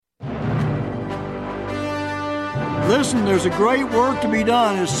Listen, there's a great work to be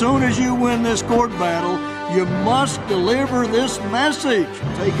done. As soon as you win this court battle, you must deliver this message.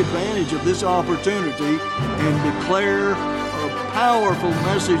 Take advantage of this opportunity and declare a powerful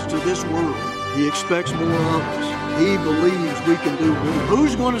message to this world. He expects more of us. He believes we can do more.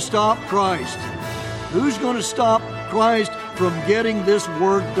 Who's going to stop Christ? Who's going to stop Christ from getting this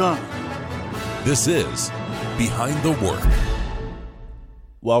work done? This is Behind the Work.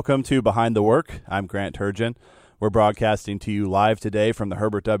 Welcome to Behind the Work. I'm Grant Turgeon. We're broadcasting to you live today from the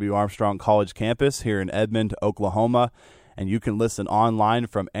Herbert W. Armstrong College campus here in Edmond, Oklahoma, and you can listen online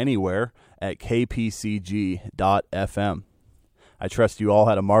from anywhere at kpcg.fm. I trust you all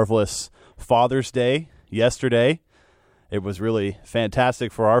had a marvelous Father's Day yesterday. It was really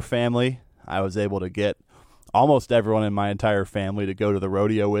fantastic for our family. I was able to get almost everyone in my entire family to go to the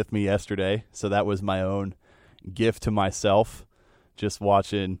rodeo with me yesterday, so that was my own gift to myself, just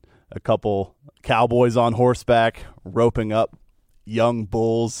watching a couple cowboys on horseback roping up young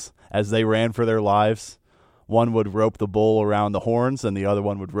bulls as they ran for their lives. One would rope the bull around the horns and the other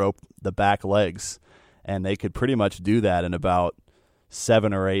one would rope the back legs, and they could pretty much do that in about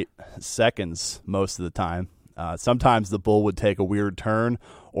 7 or 8 seconds most of the time. Sometimes the bull would take a weird turn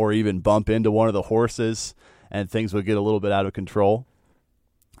or even bump into one of the horses and things would get a little bit out of control.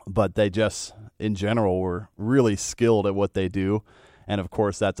 But they just, in general, were really skilled at what they do. And, of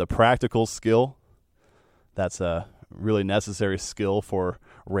course, that's a practical skill. That's a really necessary skill for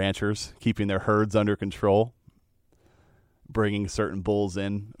ranchers, keeping their herds under control, bringing certain bulls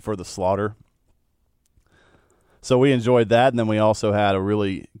in for the slaughter. So we enjoyed that, and then we also had a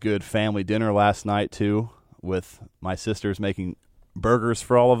really good family dinner last night, too, with my sisters making burgers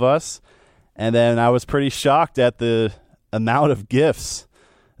for all of us. And then I was pretty shocked at the amount of gifts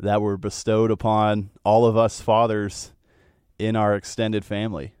that were bestowed upon all of us fathers in our extended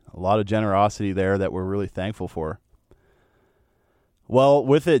family. A lot of generosity there that we're really thankful for. Well,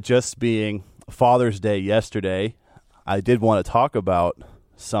 with it just being Father's Day yesterday, I did want to talk about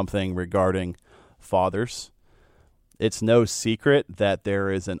something regarding fathers. It's no secret that there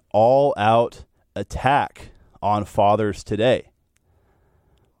is an all-out attack on fathers today.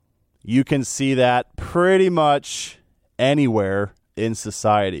 You can see that pretty much anywhere in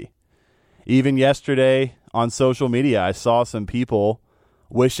society. Even yesterday on social media, I saw some people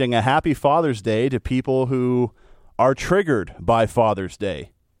wishing a happy Father's Day to people who are triggered by Father's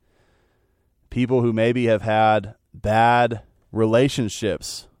Day. People who maybe have had bad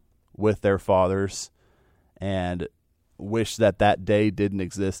relationships with their fathers and wish that that day didn't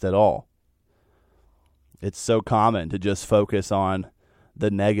exist at all. It's so common to just focus on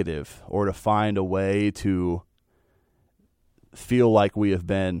the negative or to find a way to feel like we have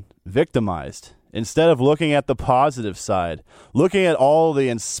been victimized instead of looking at the positive side, looking at all the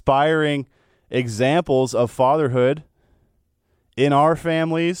inspiring examples of fatherhood in our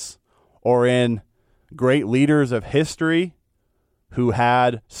families or in great leaders of history who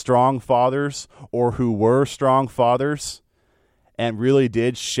had strong fathers or who were strong fathers and really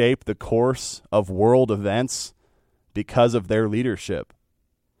did shape the course of world events because of their leadership.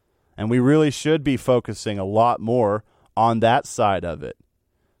 And we really should be focusing a lot more on that side of it.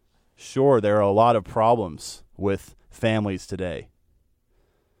 Sure, there are a lot of problems with families today.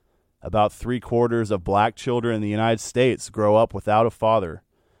 About 3/4 of black children in the United States grow up without a father.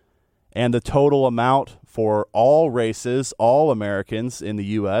 And the total amount for all races, all Americans in the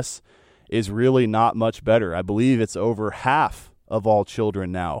U.S., is really not much better. I believe it's over half of all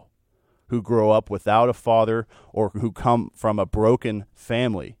children now who grow up without a father or who come from a broken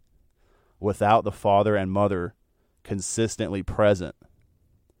family without the father and mother consistently present.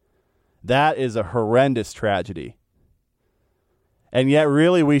 That is a horrendous tragedy. And yet,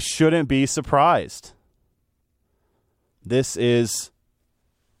 really, we shouldn't be surprised. This is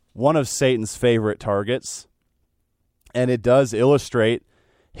one of Satan's favorite targets, and it does illustrate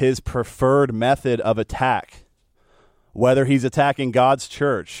his preferred method of attack. Whether he's attacking God's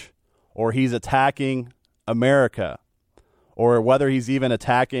church, or he's attacking America, or whether he's even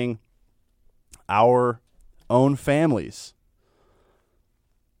attacking our own families.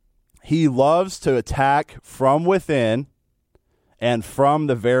 He loves to attack from within and from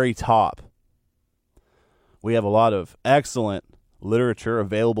the very top. We have a lot of excellent literature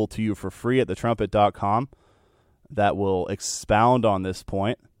available to you for free at thetrumpet.com that will expound on this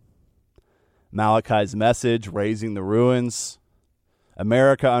point. Malachi's Message, Raising the Ruins,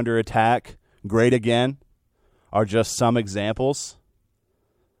 America Under Attack, Great Again, are just some examples.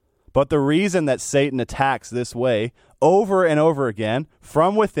 But the reason that Satan attacks this way over and over again,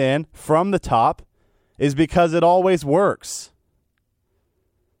 from within, from the top, is because it always works.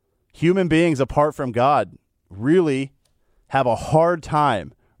 Human beings apart from God really have a hard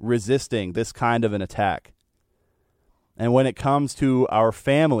time resisting this kind of an attack. And when it comes to our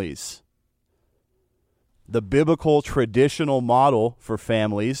families, the biblical traditional model for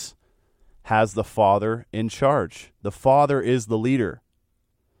families has the father in charge. The father is the leader.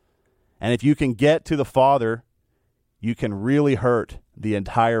 And if you can get to the father, you can really hurt the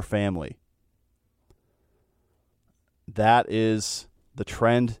entire family. That is the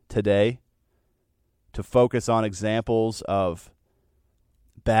trend today, to focus on examples of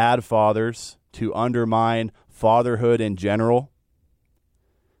bad fathers, to undermine fatherhood in general.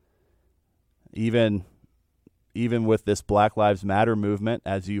 Even with this Black Lives Matter movement,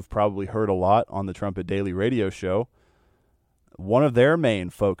 as you've probably heard a lot on the Trumpet Daily radio show, one of their main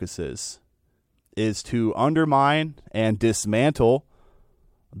focuses is to undermine and dismantle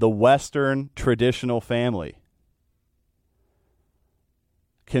the Western traditional family.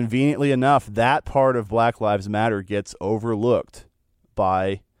 Conveniently enough, that part of Black Lives Matter gets overlooked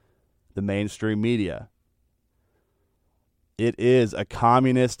by the mainstream media. It is a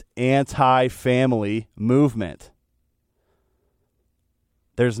communist, anti-family movement.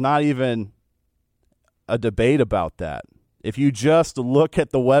 There's not even a debate about that. If you just look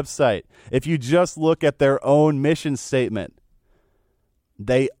at the website, if you just look at their own mission statement,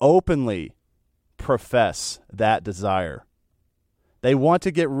 they openly profess that desire. They want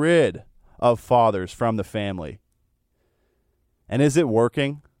to get rid of fathers from the family. And is it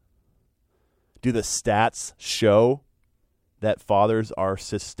working? Do the stats show that fathers are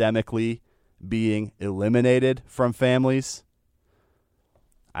systemically being eliminated from families?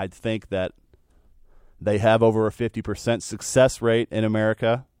 I'd think that they have over a 50% success rate in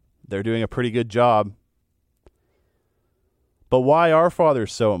America. They're doing a pretty good job. But why are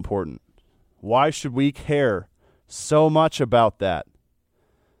fathers so important? Why should we care so much about that?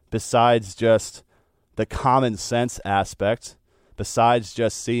 Besides just the common sense aspect, besides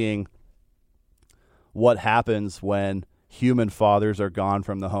just seeing what happens when human fathers are gone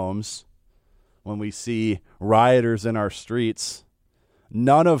from the homes, when we see rioters in our streets,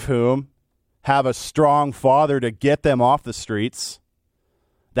 none of whom have a strong father to get them off the streets.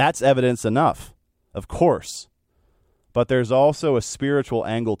 That's evidence enough, of course. But there's also a spiritual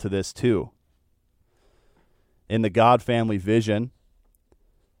angle to this too. In the God Family Vision,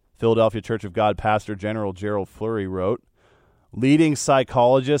 Philadelphia Church of God Pastor General Gerald Flurry wrote, leading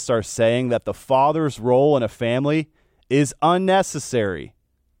psychologists are saying that the father's role in a family is unnecessary.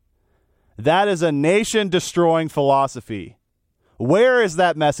 That is a nation-destroying philosophy. Where is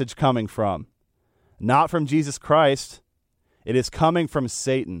that message coming from? Not from Jesus Christ. It is coming from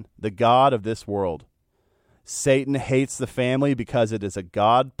Satan, the god of this world. Satan hates the family because it is a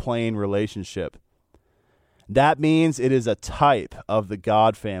God-plane relationship. That means it is a type of the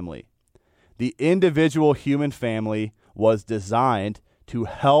God family. The individual human family was designed to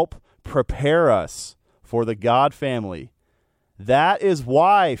help prepare us for the God family. That is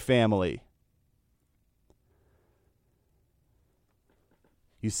why family.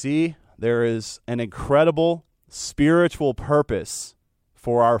 You see, there is an incredible spiritual purpose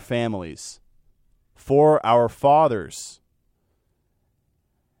for our families, for our fathers.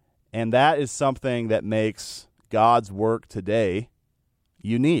 And that is something that makes God's work today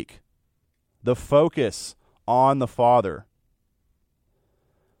unique. The focus on the Father.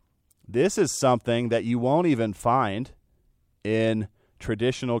 This is something that you won't even find in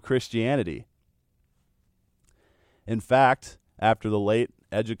traditional Christianity. In fact, after the late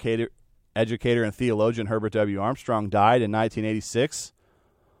educator and theologian Herbert W. Armstrong died in 1986,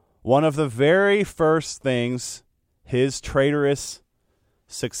 one of the very first things his traitorous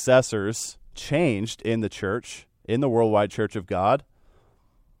successors changed in the church, in the Worldwide Church of God,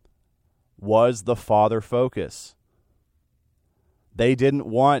 was the father focus. They didn't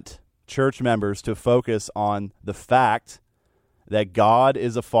want church members to focus on the fact that God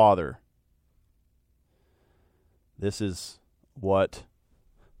is a father. This is what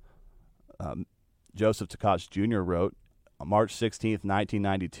Joseph Tkach Jr. wrote on March 16th,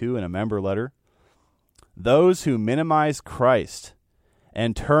 1992 in a member letter. Those who minimize Christ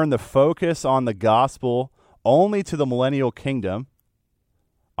and turn the focus on the gospel only to the millennial kingdom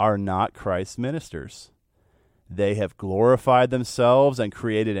are not Christ's ministers. They have glorified themselves and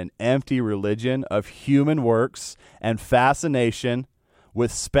created an empty religion of human works and fascination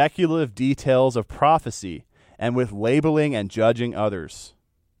with speculative details of prophecy and with labeling and judging others.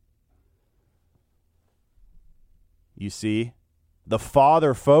 You see, the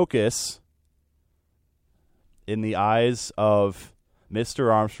father focus in the eyes of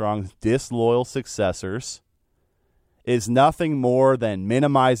Mr. Armstrong's disloyal successors is nothing more than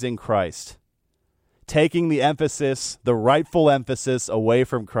minimizing Christ, taking the emphasis, the rightful emphasis, away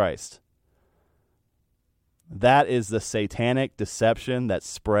from Christ. That is the satanic deception that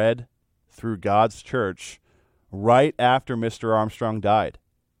spread through God's church right after Mr. Armstrong died.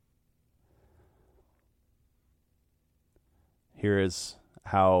 Here is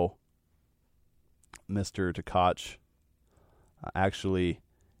how Mr. Tkach actually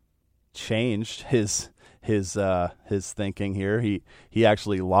changed his thinking here. He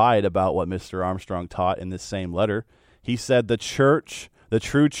actually lied about what Mr. Armstrong taught in this same letter. He said the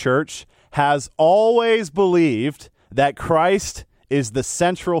true church, has always believed that Christ is the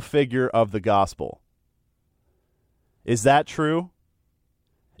central figure of the gospel. Is that true?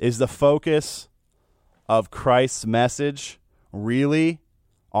 Is the focus of Christ's message really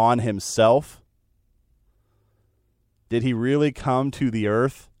on himself? Did he really come to the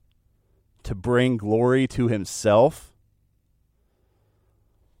earth to bring glory to himself?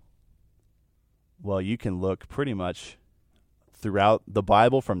 Well, you can look pretty much throughout the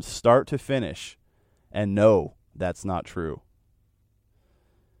Bible from start to finish and know that's not true.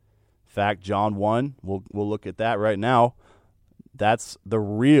 In fact, John 1, we'll look at that right now. That's the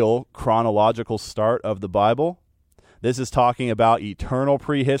real chronological start of the Bible. This is talking about eternal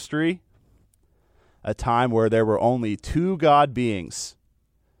prehistory, a time where there were only two God beings.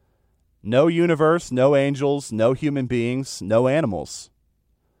 No universe, no angels, no human beings, no animals.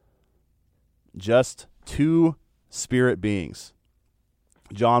 Just two spirit beings.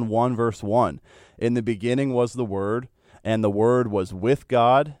 John 1 verse 1. In the beginning was the Word, and the Word was with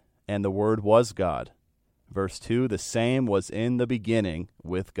God, and the Word was God. Verse 2, the same was in the beginning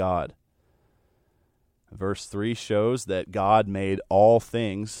with God. Verse 3 shows that God made all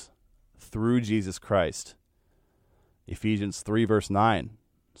things through Jesus Christ. Ephesians 3 verse 9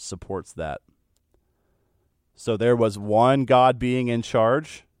 supports that. So there was one God being in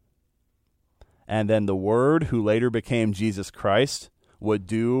charge, and then the Word, who later became Jesus Christ, would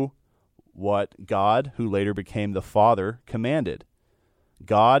do what God, who later became the Father, commanded.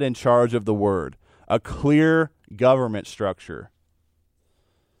 God in charge of the Word. A clear government structure.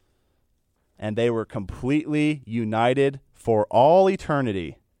 And they were completely united for all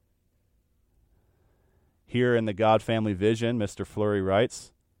eternity. Here in the God Family Vision, Mr. Fleury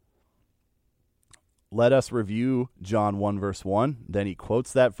writes, let us review John 1 verse 1. Then he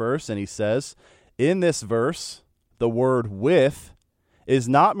quotes that verse and he says, in this verse, the word with is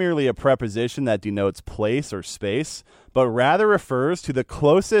not merely a preposition that denotes place or space, but rather refers to the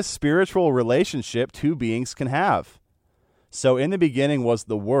closest spiritual relationship two beings can have. So in the beginning was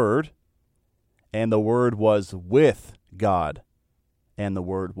the Word, and the Word was with God, and the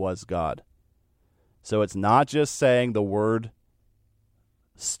Word was God. So it's not just saying the Word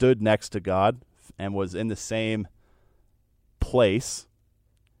stood next to God and was in the same place.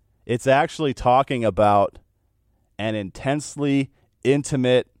 It's actually talking about an intensely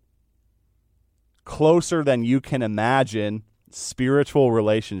intimate, closer than you can imagine spiritual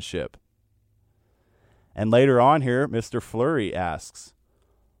relationship. And later on here, Mr. Fleury asks,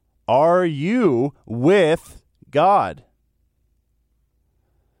 are you with God?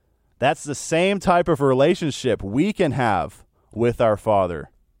 That's the same type of relationship we can have with our Father.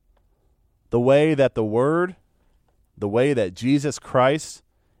 The way that the Word, the way that Jesus Christ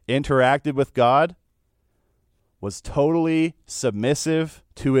interacted with God, was totally submissive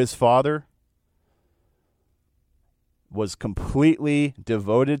to his Father, was completely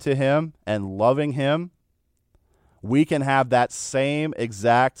devoted to him and loving him. We can have that same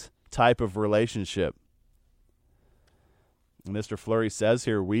exact type of relationship. Mr. Fleury says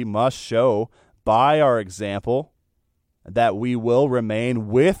here, we must show by our example that we will remain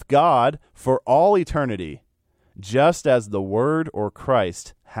with God for all eternity, just as the Word or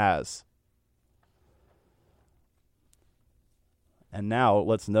Christ has. And now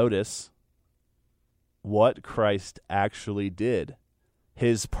let's notice what Christ actually did,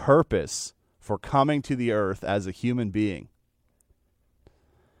 his purpose for coming to the earth as a human being.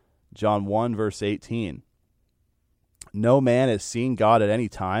 John 1 verse 18. No man has seen God at any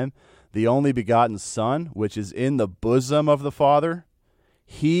time. The only begotten Son, which is in the bosom of the Father,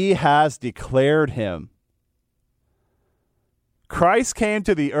 he has declared him. Christ came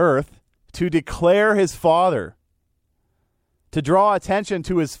to the earth to declare his Father, to draw attention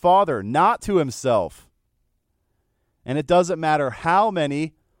to his Father, not to himself. And it doesn't matter how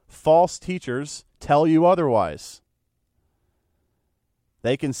many false teachers tell you otherwise.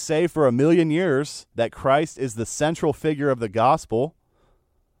 They can say for 1,000,000 years that Christ is the central figure of the gospel,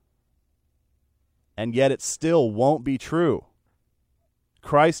 and yet it still won't be true.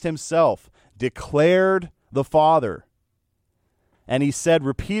 Christ himself declared the Father. And he said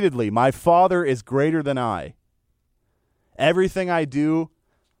repeatedly, my Father is greater than I. Everything I do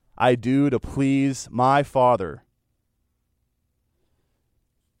to please my Father.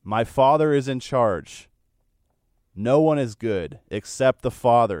 My Father is in charge. No one is good except the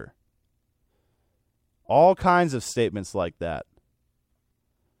Father. All kinds of statements like that.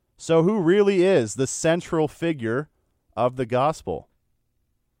 So who really is the central figure of the gospel?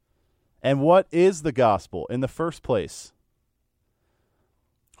 And what is the gospel in the first place?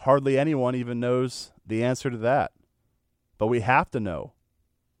 Hardly anyone even knows the answer to that. But we have to know.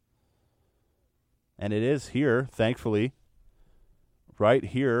 And it is here, thankfully, right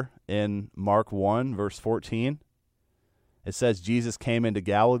here in Mark 1, verse 14. It says Jesus came into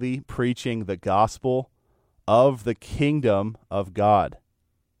Galilee preaching the gospel of the kingdom of God.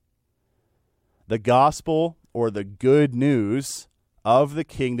 The gospel, or the good news of the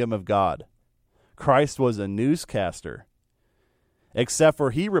kingdom of God. Christ was a newscaster, except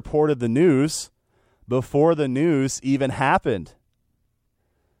for he reported the news before the news even happened.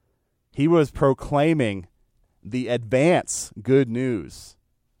 He was proclaiming the advance good news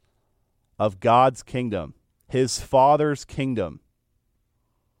of God's kingdom, his Father's kingdom.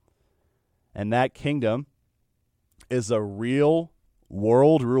 And that kingdom is a real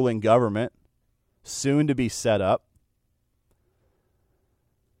world-ruling government soon to be set up.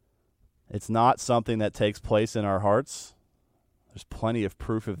 It's not something that takes place in our hearts. There's plenty of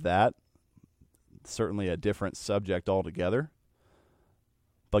proof of that. Certainly a different subject altogether.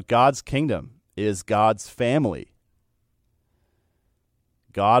 But God's kingdom is God's family.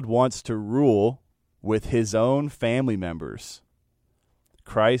 God wants to rule with his own family members.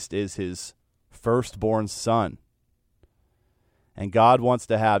 Christ is his firstborn son. And God wants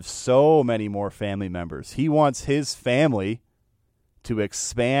to have so many more family members. He wants his family to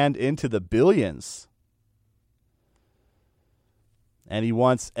expand into the billions. And he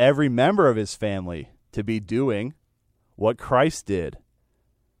wants every member of his family to be doing what Christ did,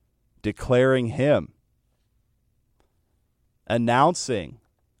 declaring him, announcing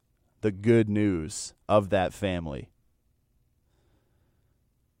the good news of that family.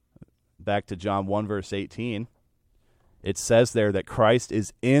 Back to John 1, verse 18. It says there that Christ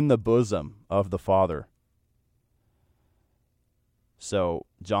is in the bosom of the Father. So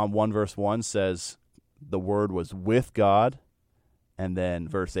John 1 verse 1 says the Word was with God. And then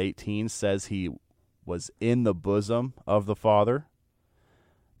verse 18 says he was in the bosom of the Father.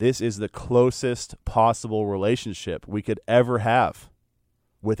 This is the closest possible relationship we could ever have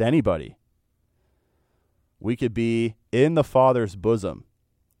with anybody. We could be in the Father's bosom.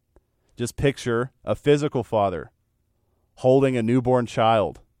 Just picture a physical father holding a newborn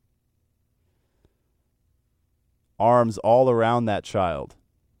child. Arms all around that child,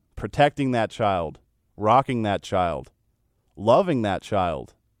 protecting that child, rocking that child, loving that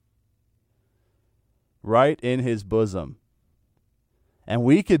child. Right in his bosom. And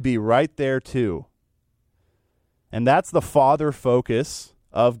we could be right there too. And that's the Father focus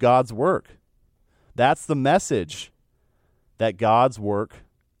of God's work. That's the message that God's work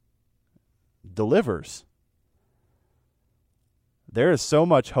delivers. There is so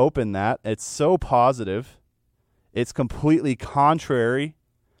much hope in that. It's so positive. It's completely contrary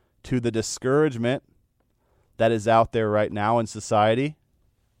to the discouragement that is out there right now in society.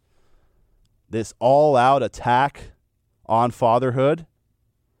 This all-out attack on fatherhood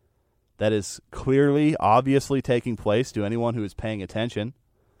that is clearly, obviously taking place to anyone who is paying attention.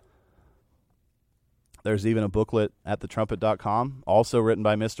 There's even a booklet at thetrumpet.com, also written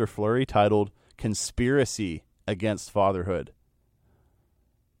by Mr. Fleury, titled Conspiracy Against Fatherhood.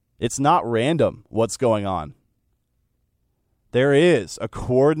 It's not random what's going on. There is a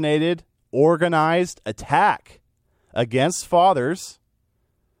coordinated, organized attack against fathers.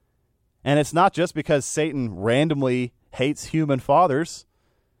 And it's not just because Satan randomly hates human fathers.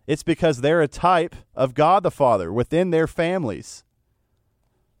 It's because they're a type of God the Father within their families.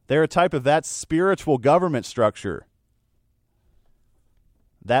 They're a type of that spiritual government structure,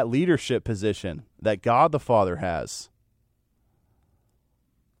 that leadership position that God the Father has.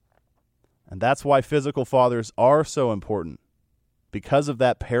 And that's why physical fathers are so important, because of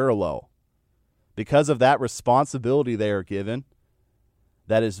that parallel, because of that responsibility they are given,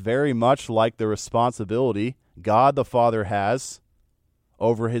 that is very much like the responsibility God the Father has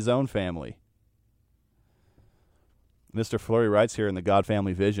over his own family. Mr. Fleury writes here in the God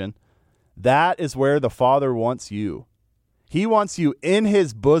Family Vision, that is where the Father wants you. He wants you in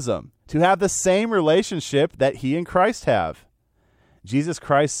his bosom to have the same relationship that he and Christ have. Jesus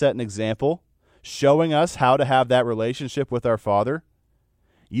Christ set an example, showing us how to have that relationship with our Father.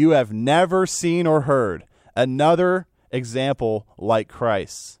 You have never seen or heard another example like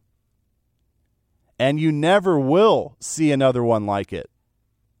Christ's. And you never will see another one like it.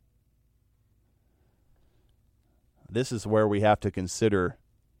 This is where we have to consider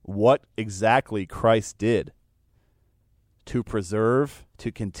what exactly Christ did to preserve,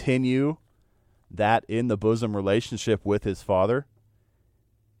 to continue that in the bosom relationship with his Father.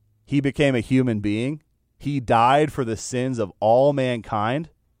 He became a human being. He died for the sins of all mankind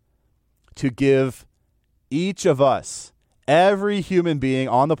to give each of us, every human being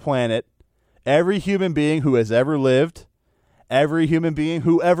on the planet, every human being who has ever lived, every human being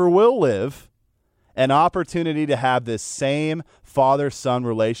who ever will live, an opportunity to have this same father-son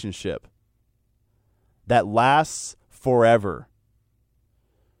relationship that lasts forever.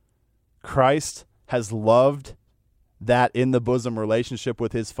 Christ has loved that in the bosom relationship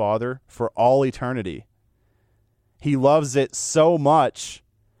with his Father for all eternity. He loves it so much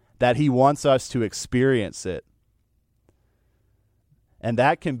that he wants us to experience it. And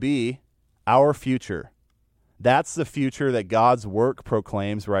that can be our future. That's the future that God's work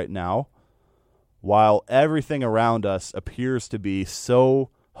proclaims right now, while everything around us appears to be so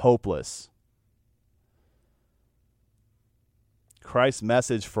hopeless. Christ's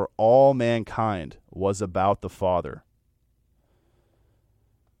message for all mankind was about the Father.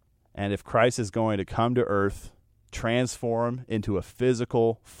 And if Christ is going to come to earth, transform into a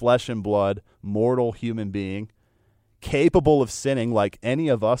physical, flesh and blood, mortal human being, capable of sinning like any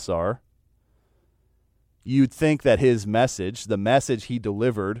of us are, you'd think that his message, the message he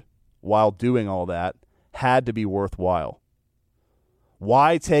delivered while doing all that, had to be worthwhile.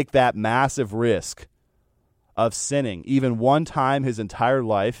 Why take that massive risk of sinning even one time his entire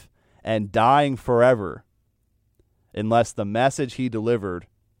life and dying forever unless the message he delivered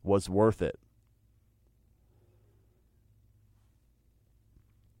was worth it?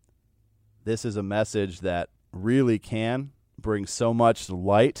 This is a message that really can bring so much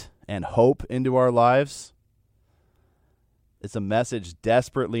light and hope into our lives. It's a message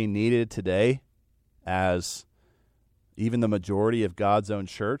desperately needed today, as even the majority of God's own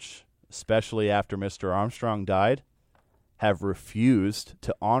church, especially after Mr. Armstrong died, have refused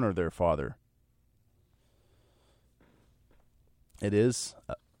to honor their father. It is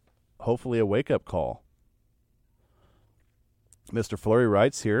hopefully a wake-up call. Mr. Fleury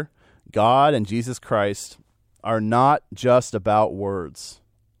writes here, God and Jesus Christ are not just about words.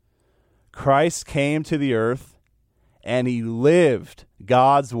 Christ came to the earth and he lived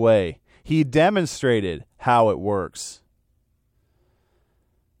God's way. He demonstrated how it works.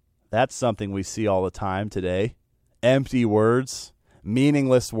 That's something we see all the time today. Empty words,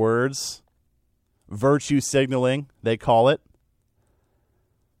 meaningless words, virtue signaling, they call it.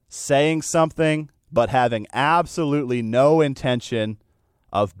 Saying something, but having absolutely no intention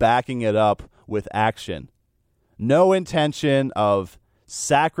of backing it up with action. No intention of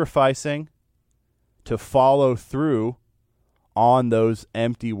sacrificing to follow through on those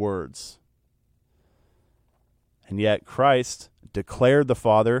empty words. And yet Christ declared the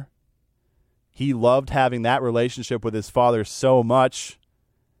Father. He loved having that relationship with his Father so much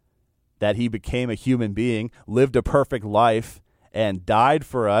that he became a human being, lived a perfect life, and died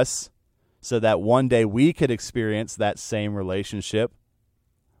for us so that one day we could experience that same relationship.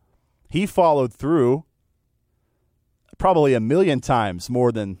 He followed through probably 1,000,000 times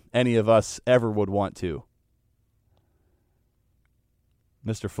more than any of us ever would want to.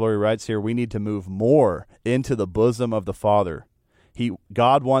 Mr. Fleury writes here, we need to move more into the bosom of the Father.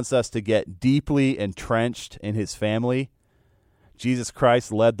 God wants us to get deeply entrenched in his family. Jesus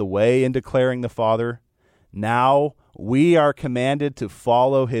Christ led the way in declaring the Father. Now we are commanded to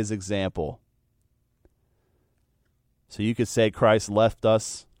follow his example. So you could say Christ left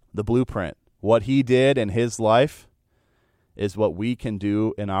us the blueprint. What he did in his life is what we can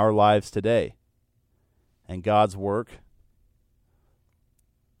do in our lives today. And God's work,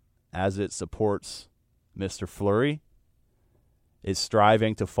 as it supports Mr. Fleury, is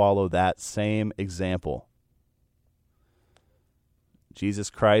striving to follow that same example. Jesus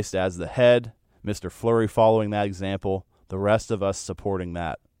Christ as the head, Mr. Fleury following that example, the rest of us supporting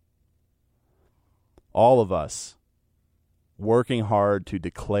that. All of us working hard to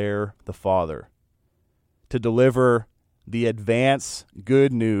declare the Father, to deliver the advance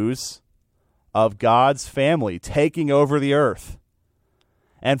good news of God's family taking over the earth.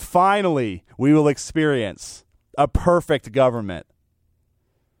 And finally, we will experience a perfect government.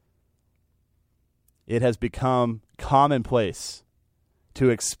 It has become commonplace to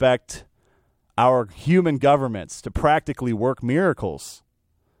expect our human governments to practically work miracles.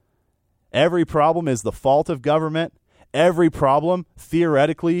 Every problem is the fault of government. Every problem,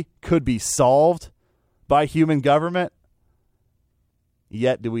 theoretically, could be solved by human government.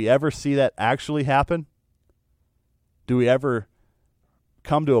 Yet, do we ever see that actually happen? Do we ever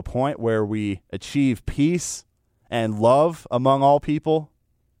come to a point where we achieve peace and love among all people?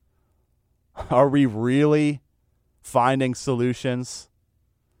 Are we really finding solutions?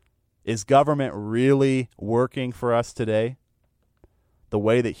 Is government really working for us today the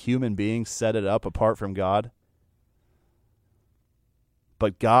way that human beings set it up apart from God?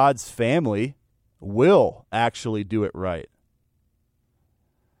 But God's family will actually do it right.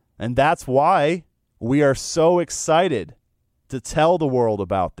 And that's why we are so excited to tell the world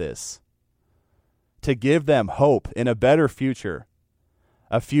about this, to give them hope in a better future,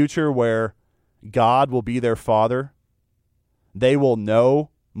 a future where God will be their Father. They will know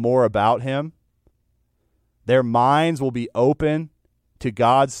more about Him. Their minds will be open to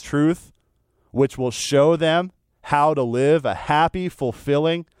God's truth, which will show them how to live a happy,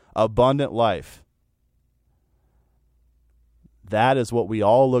 fulfilling, abundant life. That is what we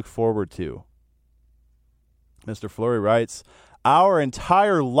all look forward to. Mr. Fleury writes, our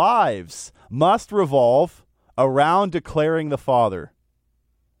entire lives must revolve around declaring the Father.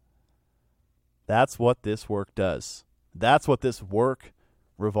 That's what this work does. That's what this work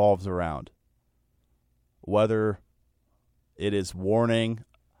revolves around. Whether it is warning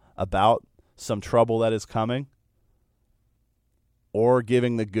about some trouble that is coming, or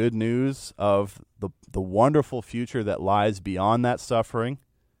giving the good news of the wonderful future that lies beyond that suffering,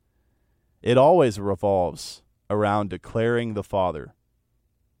 it always revolves around declaring the Father.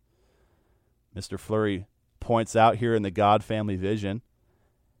 Mr. Fleury points out here in the God Family Vision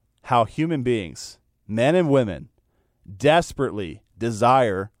how human beings, men and women, desperately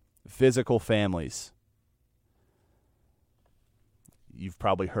desire physical families. You've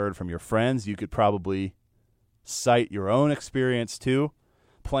probably heard from your friends. You could probably cite your own experience too.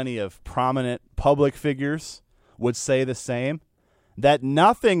 Plenty of prominent public figures would say the same, that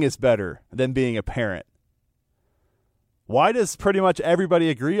nothing is better than being a parent. Why does pretty much everybody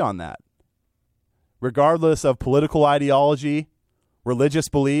agree on that? Regardless of political ideology, religious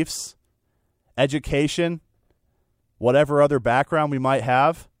beliefs, education, whatever other background we might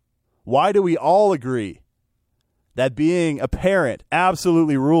have, why do we all agree that being a parent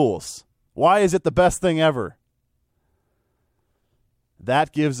absolutely rules? Why is it the best thing ever?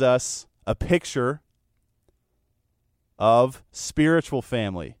 That gives us a picture of spiritual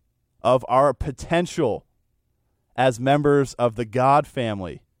family, of our potential as members of the God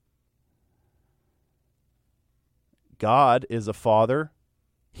family. God is a father.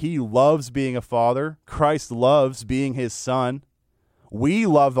 He loves being a father. Christ loves being his son. We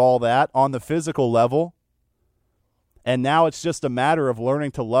love all that on the physical level. And now it's just a matter of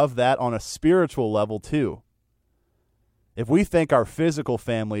learning to love that on a spiritual level too. If we think our physical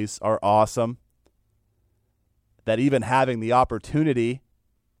families are awesome, that even having the opportunity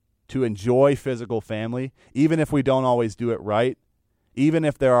to enjoy physical family, even if we don't always do it right, even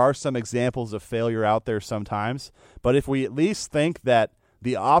if there are some examples of failure out there sometimes, but if we at least think that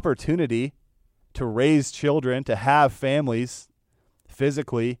the opportunity to raise children, to have families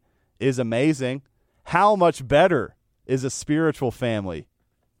physically is amazing, how much better is a spiritual family?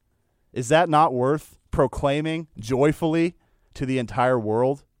 Is that not worth proclaiming joyfully to the entire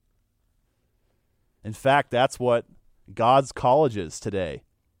world? In fact, that's what God's colleges today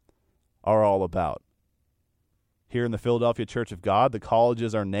are all about. Here in the Philadelphia Church of God, the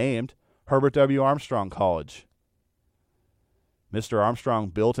colleges are named Herbert W. Armstrong College. Mr. Armstrong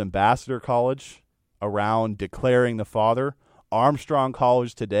built Ambassador College around declaring the Father. Armstrong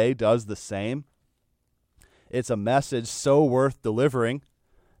College today does the same. It's a message so worth delivering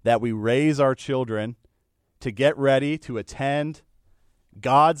that we raise our children to get ready to attend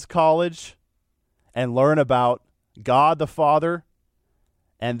God's college and learn about God the Father,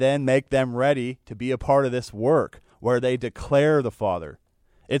 and then make them ready to be a part of this work where they declare the Father.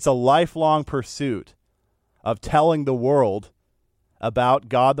 It's a lifelong pursuit of telling the world about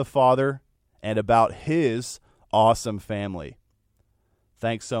God the Father and about his awesome family.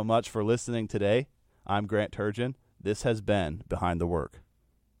 Thanks so much for listening today. I'm Grant Turgeon. This has been Behind the Work.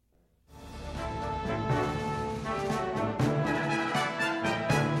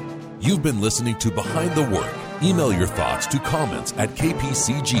 You've been listening to Behind the Work. Email your thoughts to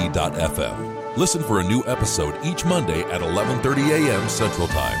comments@kpcg.fm. Listen for a new episode each Monday at 11:30 a.m. Central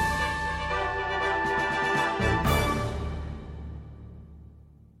Time.